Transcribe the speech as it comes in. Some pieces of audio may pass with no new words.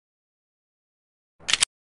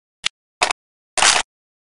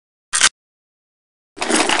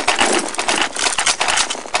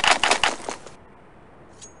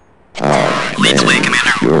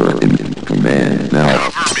You're in command now.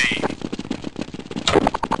 Cover me.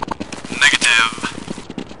 Negative.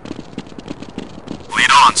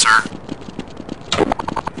 Lead on, sir.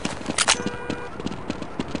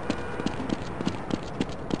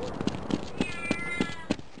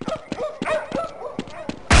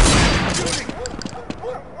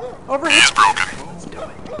 Over He here. is broken.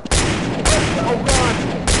 Oh God.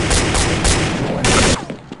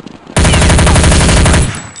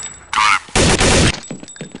 Got him.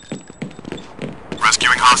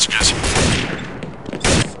 Rescuing hostages.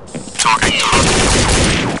 Talking to hostages.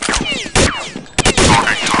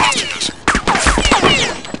 Talking to hostages.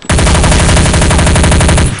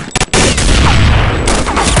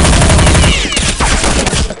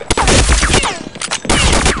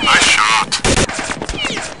 Nice shot.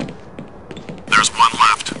 There's one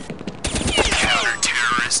left.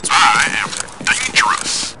 Counter-terrorists. I am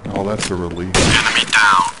dangerous. Oh, that's a relief. Enemy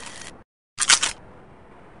down.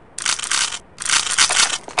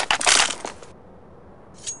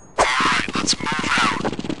 Alright, let's move out.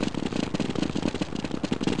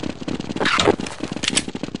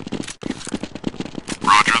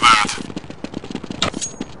 Roger that.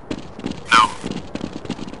 No.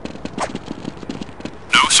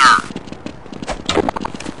 No, sir.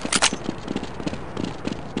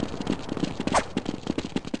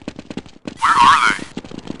 Where are they?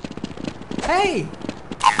 Hey!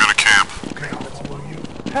 I'm gonna camp. Okay, I'll follow you.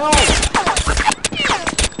 Help!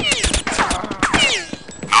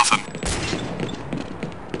 Nothing.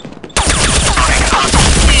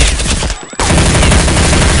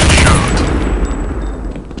 Shot.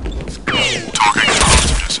 Talking to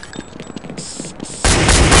hostages.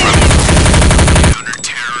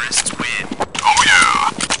 Counter-terrorists win. Oh yeah.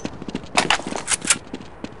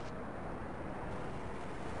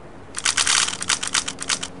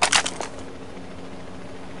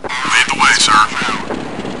 Lead the way, sir.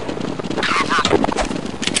 Cover.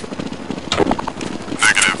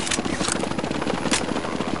 Negative.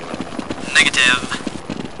 Negative.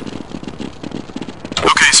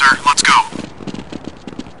 Okay, sir, let's go.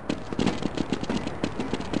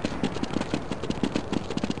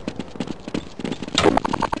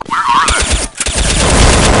 Where are they?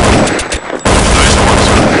 Nice one,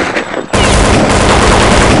 sir.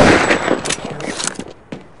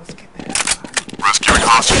 Let's get that. Rescuing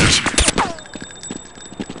hostages.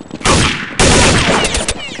 Nothing.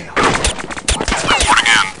 Reporting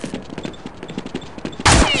in.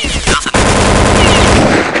 Nothing.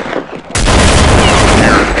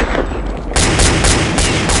 Here.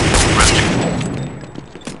 Rescue.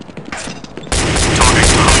 Talking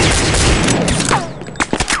to hostages.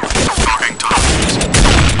 Talking to hostages.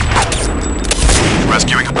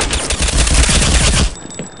 Rescuing.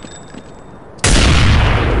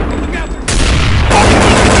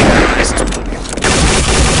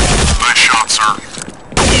 Nice shot, sir.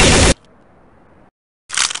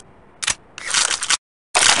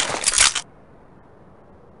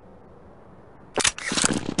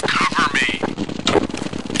 Cover me.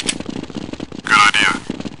 Good idea.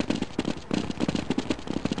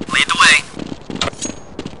 Lead the way.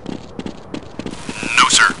 No,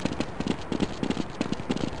 sir.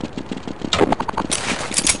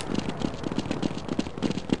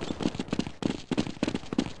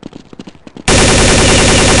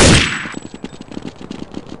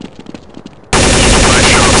 Nice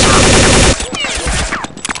shot, sir.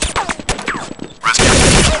 Rescue.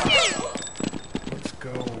 Let's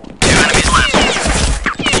go. Two enemies left.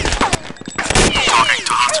 Talking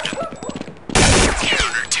to hostages.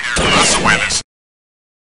 Counter-terror. That's the way this.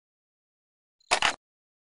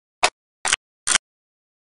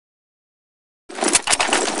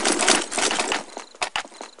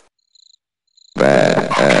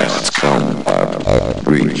 Badass scum part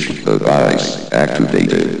breach device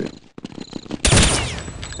activated.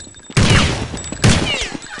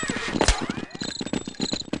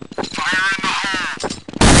 Fire in the hole.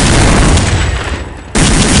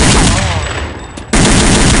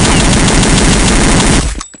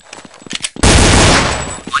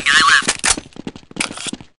 One guy left.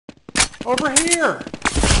 Over here!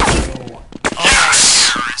 Yes!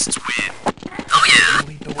 Terrorists win. Oh yeah.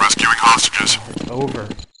 Rescuing hostages. Over.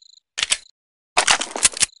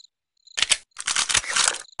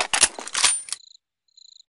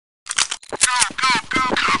 Go, go, go!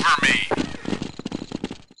 Cover me.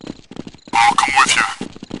 I'll come with you.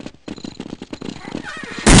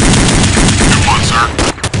 Good one, sir.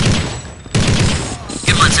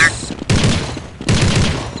 Good one, sir.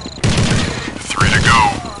 3 to go.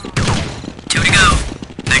 2 to go.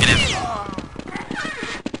 Negative.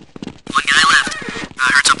 One guy left. I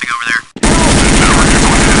heard something over there. Never give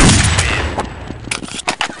up.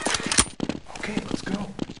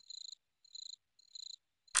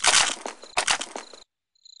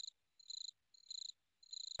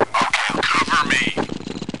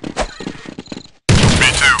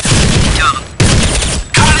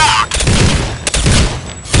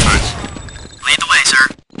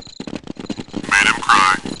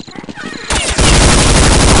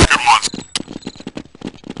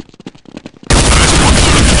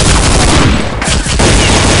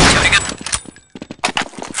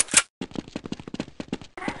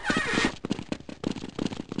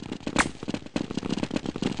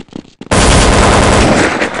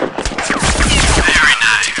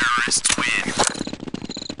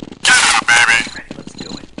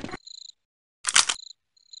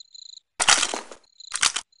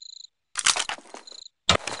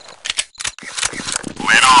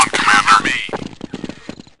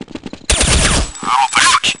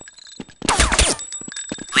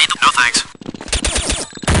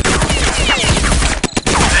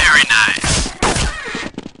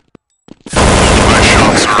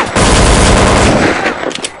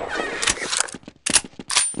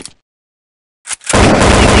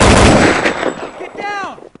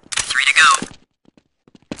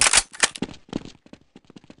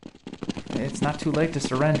 It's not too late to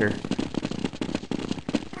surrender.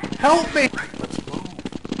 Help me! Let's go.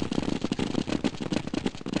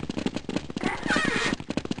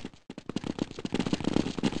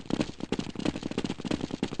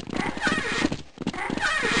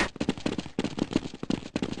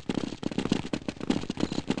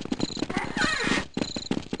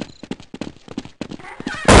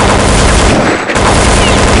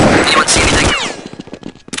 Anyone see anything?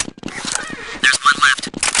 There's one left.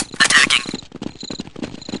 Attacking.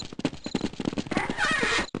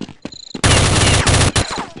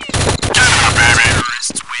 Canada, baby!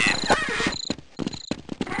 Terrorists win.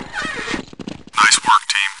 Nice work,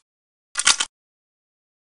 team.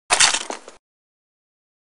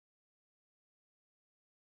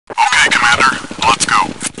 Okay, Commander. Let's go.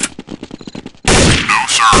 No,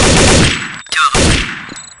 sir. Two of them.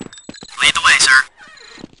 Lead the way, sir.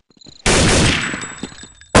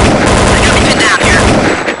 They got me pinned down here.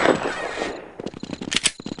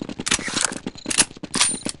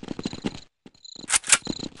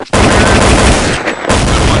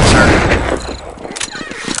 Good one, sir.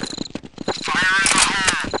 Fire in the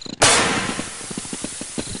hole.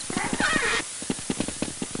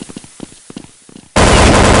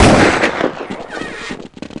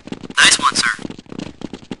 Nice one, sir.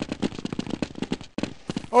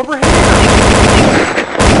 Overhead!